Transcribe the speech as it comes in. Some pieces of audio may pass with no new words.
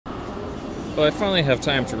Well, I finally have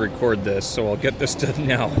time to record this, so I'll get this done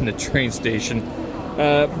now in the train station.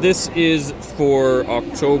 This is for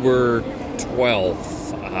October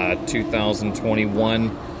 12th,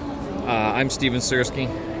 2021. I'm Steven Sersky.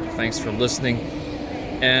 Thanks for listening.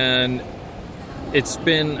 And it's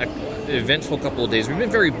been an eventful couple of days. We've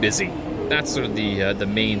been very busy. That's sort of the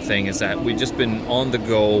main thing, is that we've just been on the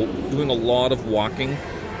go, doing a lot of walking.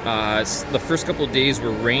 The first couple of days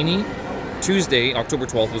were rainy. Tuesday, October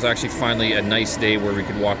 12th, was actually finally a nice day where we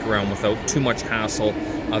could walk around without too much hassle.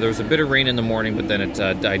 There was a bit of rain in the morning, but then it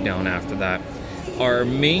died down after that. Our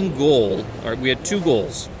main goal, we had two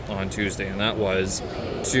goals on Tuesday, and that was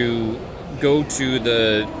to go to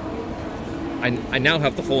the, I now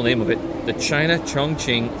have the full name of it, the China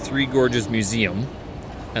Chongqing Three Gorges Museum,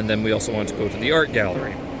 and then we also wanted to go to the art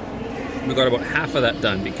gallery. We got about half of that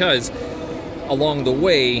done because along the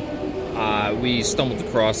way, we stumbled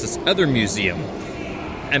across this other museum.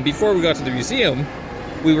 And before we got to the museum,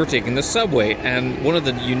 we were taking the subway. And one of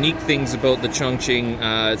the unique things about the Chongqing,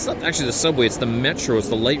 it's not actually the subway, it's the metro, it's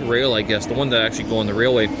the light rail, I guess, the one that actually go on the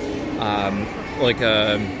railway. What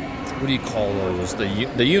do you call those? The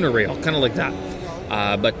Unirail, kind of like that.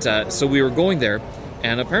 So we were going there,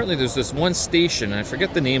 and apparently there's this one station, and I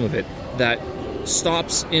forget the name of it, that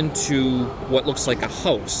stops into what looks like a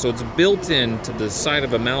house. So it's built into the side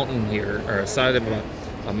of a mountain here, or a side of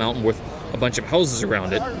a mountain with a bunch of houses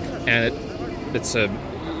around it. And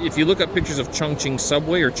if you look up pictures of Chongqing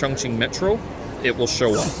subway or Chongqing metro, it will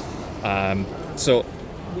show up. So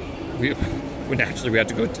we had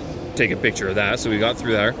to go take a picture of that. So we got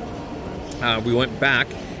through there. We went back,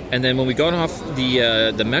 and then when we got off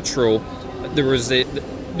the metro, there was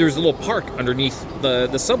a little park underneath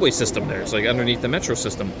the subway system there. It's like underneath the metro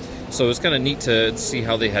system. So it was kind of neat to see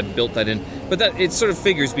how they had built that in. But that it sort of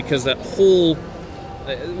figures, because that whole,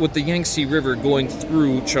 with the Yangtze River going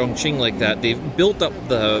through Chongqing like that, they've built up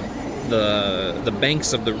the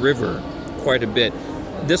banks of the river quite a bit.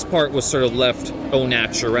 This part was sort of left au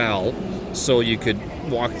naturel, so you could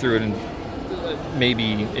walk through it and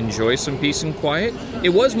maybe enjoy some peace and quiet. It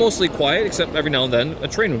was mostly quiet, except every now and then a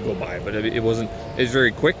train would go by, but it was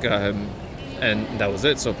very quick, and that was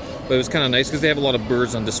it. But it was kind of nice because they have a lot of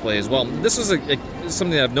birds on display as well. This is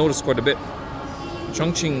something that I've noticed quite a bit.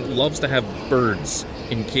 Chongqing loves to have birds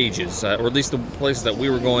in cages, or at least the places that we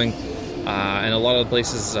were going, and a lot of the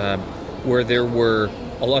places where there were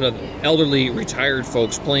a lot of elderly retired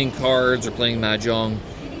folks playing cards or playing mahjong.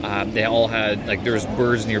 They all had, there was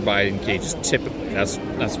birds nearby in cages, typically. That's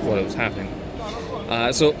what was happening.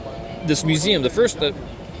 So this museum,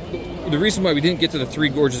 the reason why we didn't get to the Three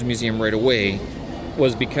Gorges Museum right away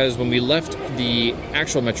was because when we left the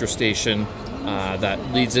actual metro station that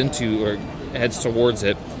leads into or heads towards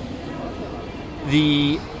it,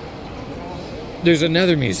 there's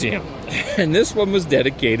another museum. And this one was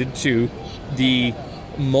dedicated to the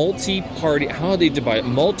multi-party, how they divide it,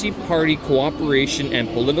 multi-party cooperation and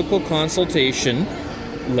political consultation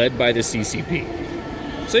led by the CCP.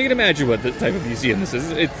 So you can imagine what the type of museum this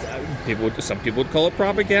is. Some people would call it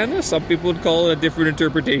propaganda, some people would call it a different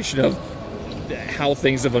interpretation of how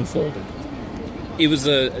things have unfolded. It was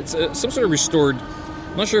some sort of restored,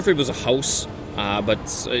 I'm not sure if it was a house,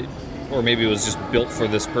 or maybe it was just built for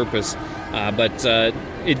this purpose, but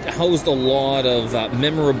it housed a lot of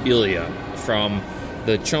memorabilia from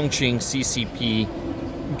the Chongqing CCP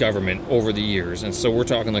government over the years. And so we're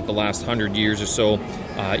talking the last 100 years or so,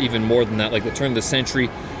 even more than that, the turn of the century.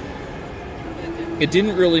 It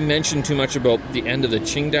didn't really mention too much about the end of the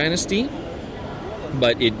Qing dynasty,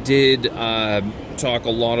 but it did talk a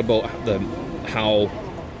lot about how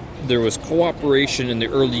there was cooperation in the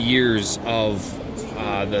early years of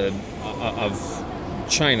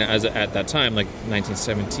China at that time,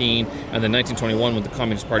 1917, and then 1921 when the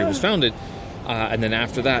Communist Party was founded. And then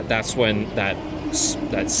after that, that's when that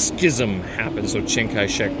schism happened. So Chiang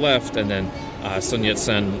Kai-shek left, and then Sun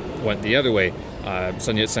Yat-sen went the other way.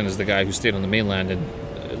 Sun Yat-sen is the guy who stayed on the mainland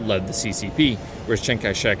and led the CCP, whereas Chiang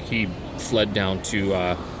Kai-shek, he fled down to,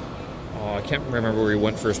 I can't remember where he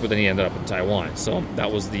went first, but then he ended up in Taiwan. So that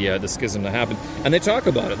was the schism that happened. And they talk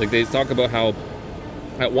about it. They talk about how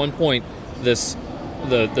at one point there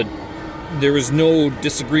was no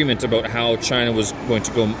disagreement about how China was going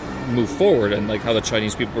to go move forward, and how the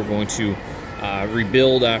Chinese people were going to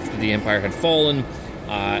rebuild after the empire had fallen.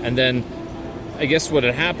 And then I guess what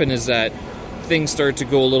had happened is that things started to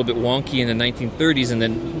go a little bit wonky in the 1930s, and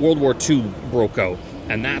then World War II broke out,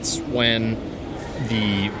 and that's when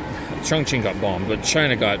the Chongqing got bombed, but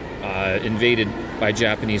China got invaded by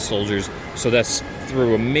Japanese soldiers, so that's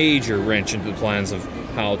threw a major wrench into the plans of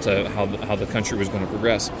how the country was going to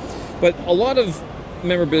progress. But a lot of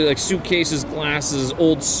memorabilia like suitcases, glasses,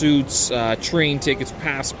 old suits, train tickets,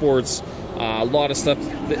 passports, a lot of stuff.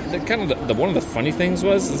 One of the funny things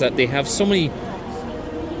is that they have so many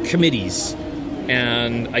committees,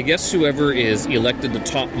 and I guess whoever is elected the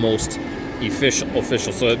topmost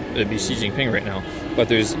official, so it'd be Xi Jinping right now, but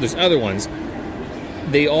there's other ones.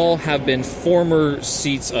 They all have been former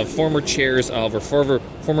chairs of, or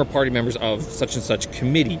former party members of such and such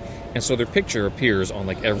committee, and so their picture appears on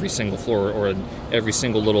like every single floor or in every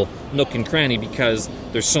single little nook and cranny, because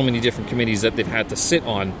there's so many different committees that they've had to sit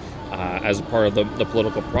on as a part of the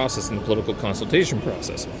political process and the political consultation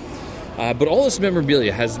process. But all this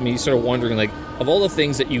memorabilia has me sort of wondering, like, of all the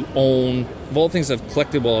things that you own, of all the things I've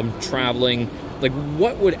collected while I'm traveling, like,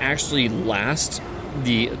 what would actually last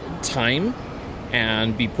the time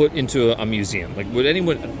and be put into a museum? Like, would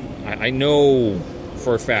anyone... I know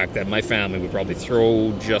for a fact that my family would probably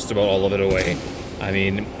throw just about all of it away. I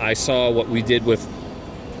mean, I saw what we did with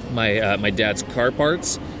my dad's car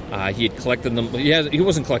parts. He had collected them. He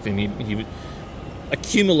wasn't collecting them. He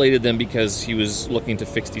accumulated them because he was looking to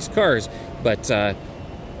fix these cars. But at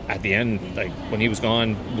the end, like when he was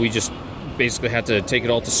gone, we just basically had to take it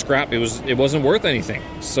all to scrap. It wasn't worth anything.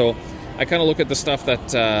 So I kind of look at the stuff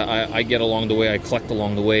that I get along the way, I collect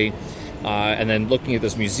along the way, and then looking at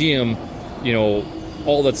this museum, you know,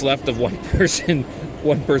 all that's left of one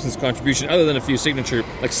person's contribution, other than a few signature,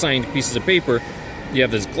 like signed pieces of paper, you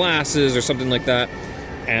have his glasses or something like that,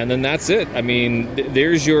 and then that's it. I mean,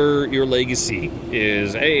 there's your legacy.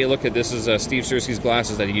 Is, hey, look at this, is Steve Sersky's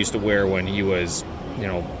glasses that he used to wear when he was,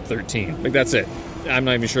 13. Like, that's it. I'm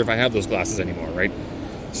not even sure if I have those glasses anymore, right?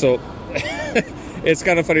 So it's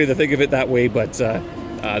kind of funny to think of it that way, but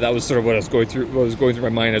that was sort of what was going through my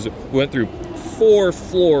mind as we went through 4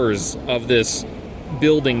 floors of this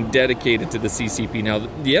building dedicated to the CCP. Now,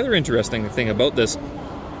 the other interesting thing about this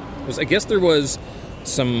was, I guess there was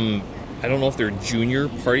some, I don't know if they're junior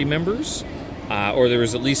party members, or there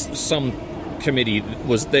was at least some committee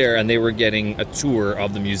was there, and they were getting a tour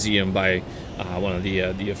of the museum by one of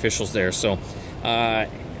the officials there. So now,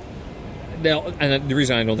 and the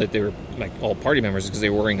reason I know that they were like all party members is because they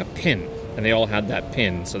were wearing a pin, and they all had that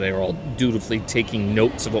pin, so they were all dutifully taking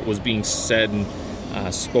notes of what was being said and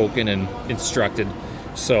spoken and instructed.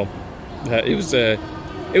 So it was an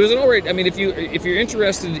all right. I mean, if you're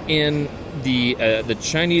interested in the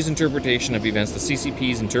Chinese interpretation of events, the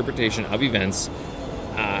CCP's interpretation of events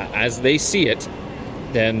as they see it,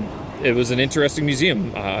 then it was an interesting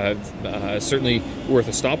museum. Certainly worth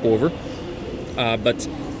a stopover. But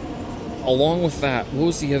along with that, what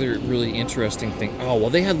was the other really interesting thing? Oh, well,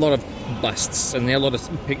 they had a lot of busts, and they had a lot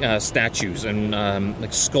of statues and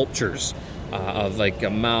like sculptures of like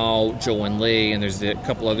Mao, Zhou Enlai, and there's a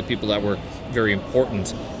couple other people that were very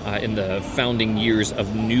important in the founding years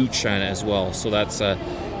of New China as well. So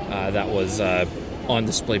that was on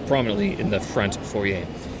display prominently in the front foyer.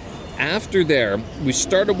 After there, we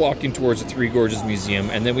started walking towards the Three Gorges Museum,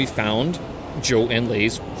 and then we found Zhou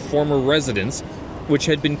Enlai's former residence, which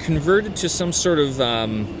had been converted to some sort of,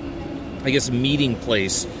 meeting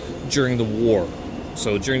place during the war.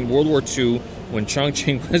 So during World War II, when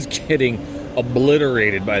Chongqing was getting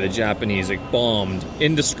obliterated by the Japanese, like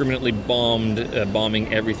indiscriminately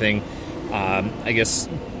bombing everything, I guess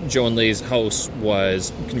Zhou Enlai's house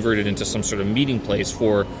was converted into some sort of meeting place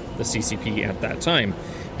for the CCP at that time.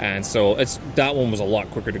 And so that one was a lot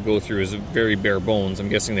quicker to go through. It was very bare bones. I'm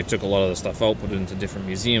guessing they took a lot of the stuff out, put it into different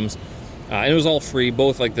museums. And it was all free.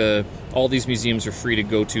 Both all these museums are free to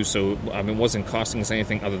go to, so it wasn't costing us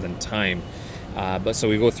anything other than time. But so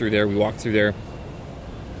we go through there, we walk through there,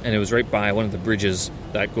 and it was right by one of the bridges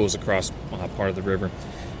that goes across part of the river.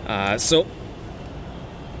 So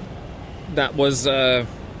that was...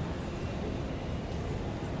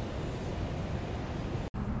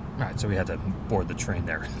 Alright, so we had to board the train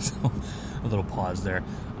there, so a little pause there.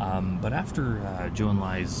 But after Zhou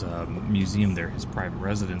Enlai's museum there, his private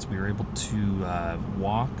residence, we were able to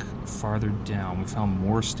walk farther down. We found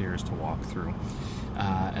more stairs to walk through.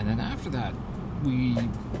 And then after that, we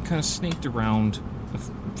kind of snaked around a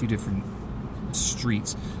few different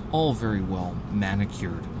streets, all very well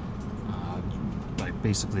manicured.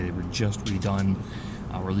 Basically, they were just redone,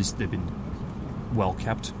 or at least they've been well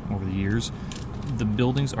kept over the years. The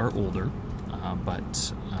buildings are older,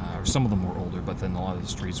 or some of them were older, but then a lot of the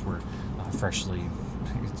streets were freshly...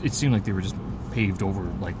 It seemed like they were just paved over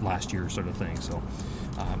like last year sort of thing, so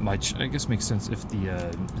which I guess makes sense if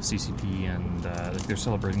the CCP and they're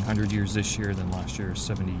celebrating 100 years this year, then last year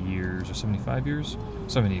 70 years or 75 years?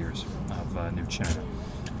 70 years of New China.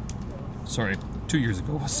 Sorry, 2 years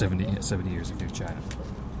ago was 70 years of New China.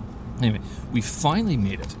 Anyway, we finally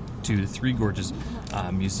made it to the Three Gorges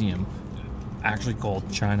Museum, actually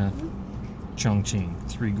called China Chongqing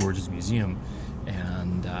Three Gorges Museum.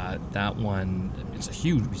 And that one, it's a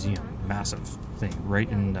huge museum, massive thing, right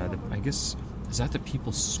in I guess, is that the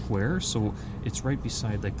People's Square? So it's right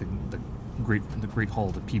beside like the Great Hall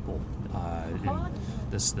of the People in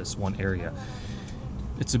this one area.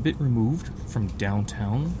 It's a bit removed from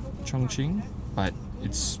downtown Chongqing, but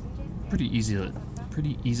it's pretty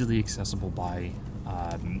easily accessible by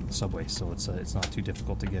subway, so it's not too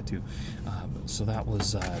difficult to get to. So that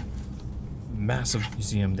was a massive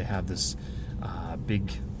museum. They have this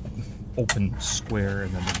big open square,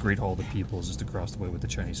 and then the Great Hall of the People is just across the way with the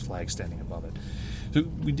Chinese flag standing above it. So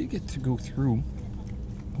we did get to go through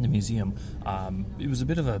the museum. It was a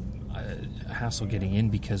bit of a hassle getting in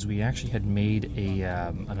because we actually had made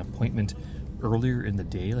an appointment earlier in the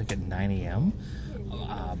day, like at 9 a.m.,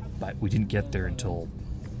 but we didn't get there until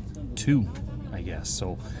 2, I guess.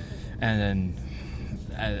 So, and then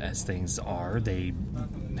as things are, the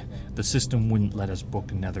system wouldn't let us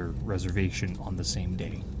book another reservation on the same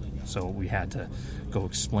day. So we had to go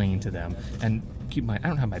explain to them and I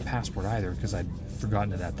don't have my passport either because I'd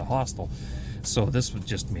forgotten it at the hostel. So this was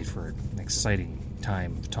just made for an exciting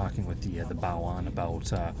time of talking with the Baoan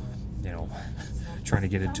about, trying to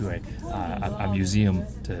get into a museum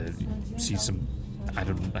to see some,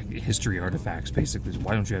 history artifacts, basically.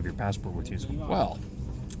 Why don't you have your passport with you? So, well,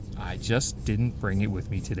 I just didn't bring it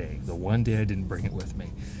with me today. The one day I didn't bring it with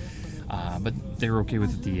me. But they were okay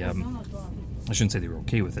with it. I shouldn't say they were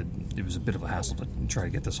okay with it. It was a bit of a hassle to try to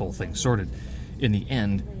get this whole thing sorted. In the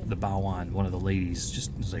end, the Baoan, one of the ladies,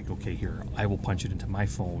 just was like, okay, here, I will punch it into my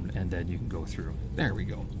phone, and then you can go through. There we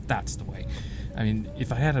go. That's the way. I mean,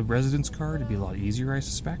 if I had a residence card, it'd be a lot easier, I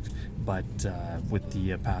suspect. But with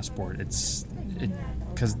the passport, because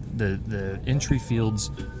the entry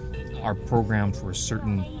fields are programmed for a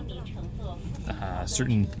certain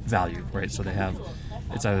value, right? So they have,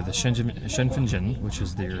 it's either the Shenfenzhen, which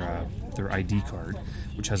is their ID card,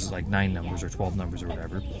 which has like 9 numbers or 12 numbers or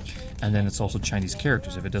whatever, and then it's also Chinese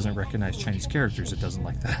characters. If it doesn't recognize Chinese characters, it doesn't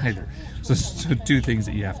like that either. So it's 2 things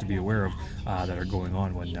that you have to be aware of that are going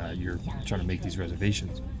on when you're trying to make these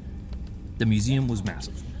reservations. The museum was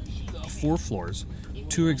massive, 4 floors,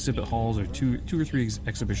 2 exhibit halls or two or three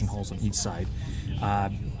exhibition halls on each side.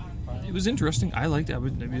 It was interesting. I liked it.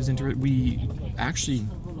 It was interesting. We actually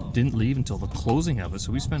didn't leave until the closing of it,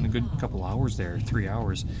 so we spent a good couple hours there, 3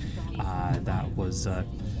 hours. That was it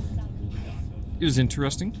was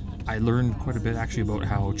interesting. I learned quite a bit actually about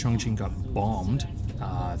how Chongqing got bombed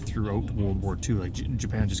throughout World War II. Like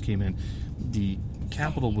Japan just came in, the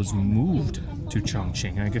capital was moved to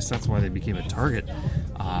Chongqing. I guess that's why they became a target.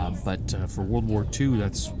 But for World War II,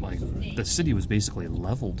 that's like the city was basically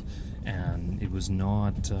leveled, and it was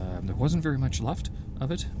not. There wasn't very much left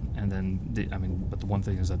of it. And then, but the one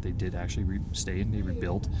thing is that they did actually stay and they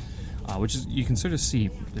rebuilt, which is you can sort of see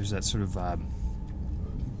there's that sort of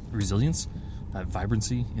resilience, that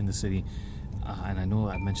vibrancy in the city. And I know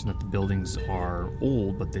I mentioned that the buildings are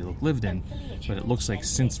old, but they look lived in. But it looks like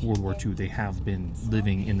since World War II, they have been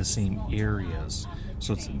living in the same areas.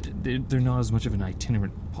 So they're not as much of an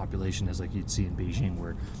itinerant population as like you'd see in Beijing,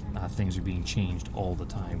 where things are being changed all the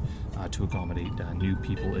time to accommodate new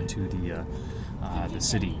people into the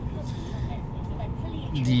city.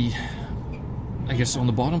 I guess on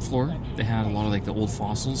the bottom floor, they had a lot of like the old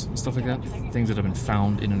fossils and stuff like that, things that have been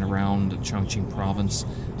found in and around Chongqing province.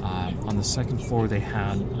 On the second floor, they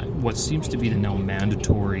had what seems to be the now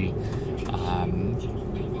mandatory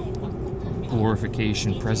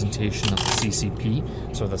glorification presentation of the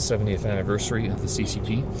CCP, so the 70th anniversary of the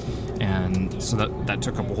CCP, and so that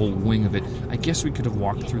took up a whole wing of it. I guess we could have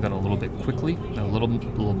walked through that a little bit quickly, a little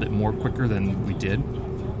bit more quicker than we did.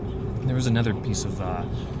 There was another piece of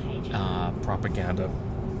propaganda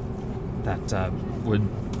that would,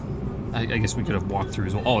 I guess we could have walked through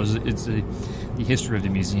as well. Oh, it's the history of the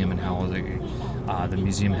museum and how the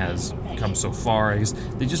museum has come so far. I guess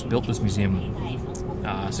they just built this museum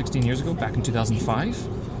 16 years ago, back in 2005.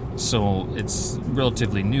 So it's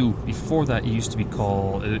relatively new. Before that, it used to be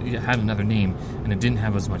called, it had another name, and it didn't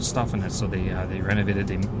have as much stuff in it, so they renovated,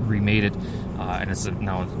 they remade it, and it's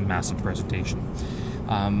now a massive presentation.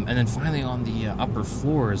 And then finally on the upper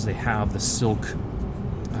floors, they have the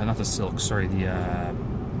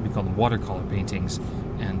we call them watercolor paintings,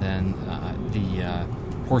 and then the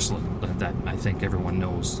porcelain that I think everyone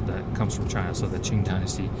knows that comes from China, so the Qing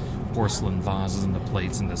Dynasty porcelain vases and the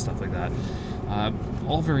plates and the stuff like that.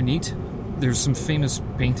 All very neat. There's some famous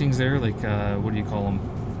paintings there, like what do you call them?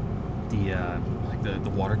 The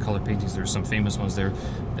watercolor paintings. There's some famous ones there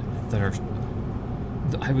that are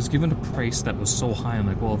I was given a price that was so high. I'm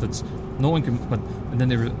like, well, if it's no one can, but and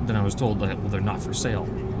then I was told that, well, they're not for sale.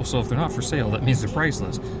 Well, so if they're not for sale, that means they're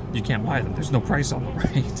priceless. You can't buy them. There's no price on them,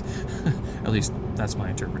 right? At least that's my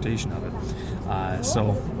interpretation of it.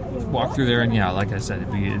 So walked through there, and yeah, like I said,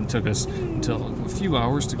 it took us until a few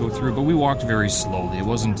hours to go through, but we walked very slowly. It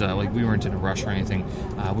wasn't like we weren't in a rush or anything,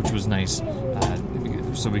 which was nice.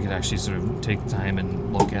 So we could actually sort of take time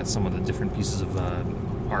and look at some of the different pieces of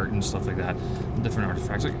art and stuff like that, different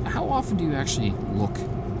artifacts. Like, how often do you actually look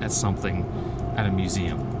at something at a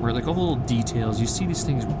museum, where like all the little details, you see these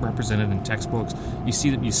things represented in textbooks, you see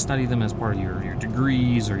that you study them as part of your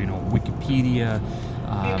degrees, or Wikipedia.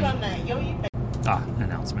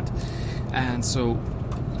 Announcement. And so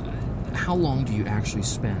how long do you actually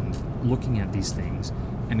spend looking at these things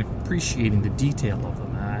and appreciating the detail of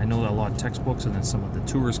them? I know that a lot of textbooks and then some of the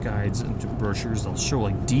tourist guides and brochures, they'll show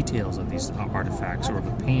like details of these artifacts or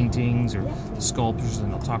the paintings or the sculptures,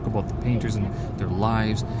 and they'll talk about the painters and their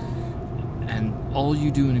lives. And all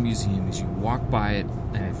you do in a museum is you walk by it,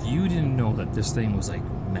 and if you didn't know that this thing was like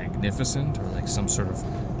magnificent or like some sort of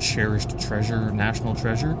cherished treasure, national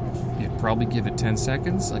treasure, you'd probably give it 10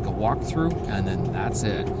 seconds, like a walkthrough, and then that's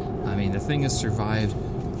it. I mean, the thing has survived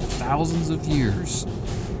thousands of years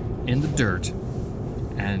in the dirt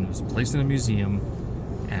and was placed in a museum,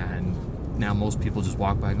 and now most people just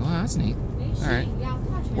walk by and go, oh, that's neat. All right,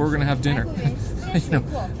 we're going to have dinner.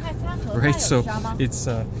 Right? So it's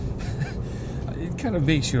it kind of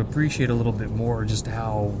makes you appreciate a little bit more just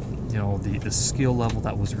how, the skill level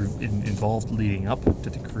that was involved leading up to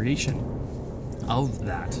the creation of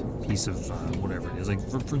that piece of whatever it is, like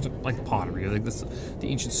for instance, like pottery, like the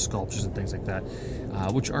ancient sculptures and things like that,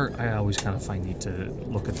 which I always kind of find neat to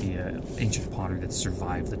look at the ancient pottery that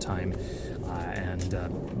survived the time,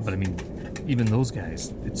 but I mean, even those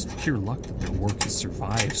guys, it's pure luck that their work has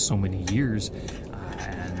survived so many years,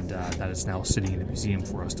 and that is now sitting in a museum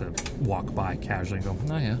for us to walk by casually and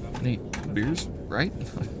go, oh yeah, neat, beers, right?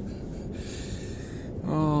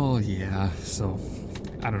 Oh yeah, so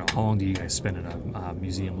I don't know, how long do you guys spend in a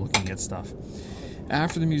museum looking at stuff?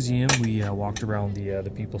 After the museum, we walked around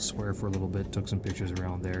the People's Square for a little bit, took some pictures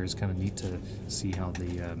around there. It's kind of neat to see how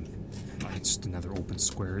it's just another open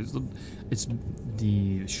square. It's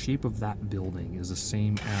the shape of that building is the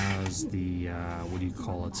same as the, what do you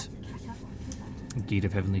call it? Gate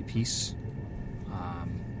of Heavenly Peace.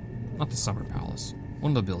 Not the Summer Palace.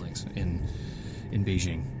 One of the buildings in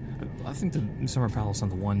Beijing. I think the Summer Palace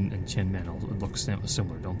and the one in Tiananmen look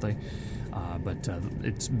similar, don't they? But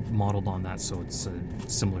it's modeled on that, so it's a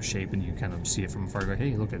similar shape, and you kind of see it from afar. Go,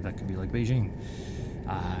 hey, look, that could be like Beijing.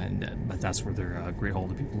 But that's where their Great Hall of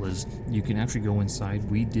the People is. You can actually go inside.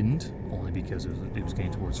 We didn't, only because it was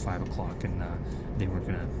getting towards 5 o'clock, and they weren't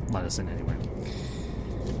going to let us in anyway.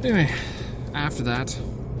 Anyway, after that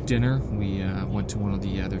dinner, we went to one of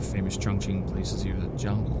the other famous Chongqing places here, the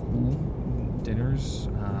Jianghu dinners.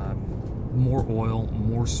 More oil,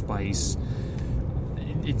 more spice,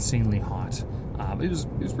 insanely hot. It was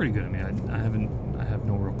pretty good. I mean, I have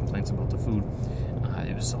no real complaints about the food.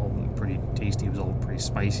 It was all pretty tasty. It was all pretty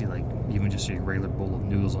spicy. Like even just a regular bowl of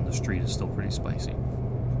noodles on the street is still pretty spicy.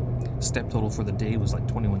 Step total for the day was like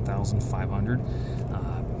 21,500.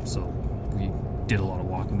 So we did a lot of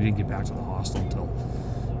walking. We didn't get back to the hostel until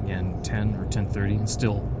again 10 or 10:30, and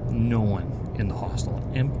still no one in the hostel.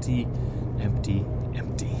 Empty.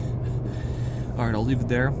 All right, I'll leave it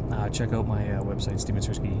there. Check out my website,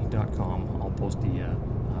 stevensersky.com. I'll post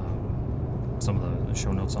some of the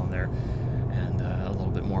show notes on there, and a little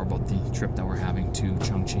bit more about the trip that we're having to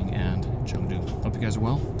Chongqing and Chengdu. Hope you guys are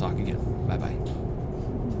well. Talk again. Bye-bye.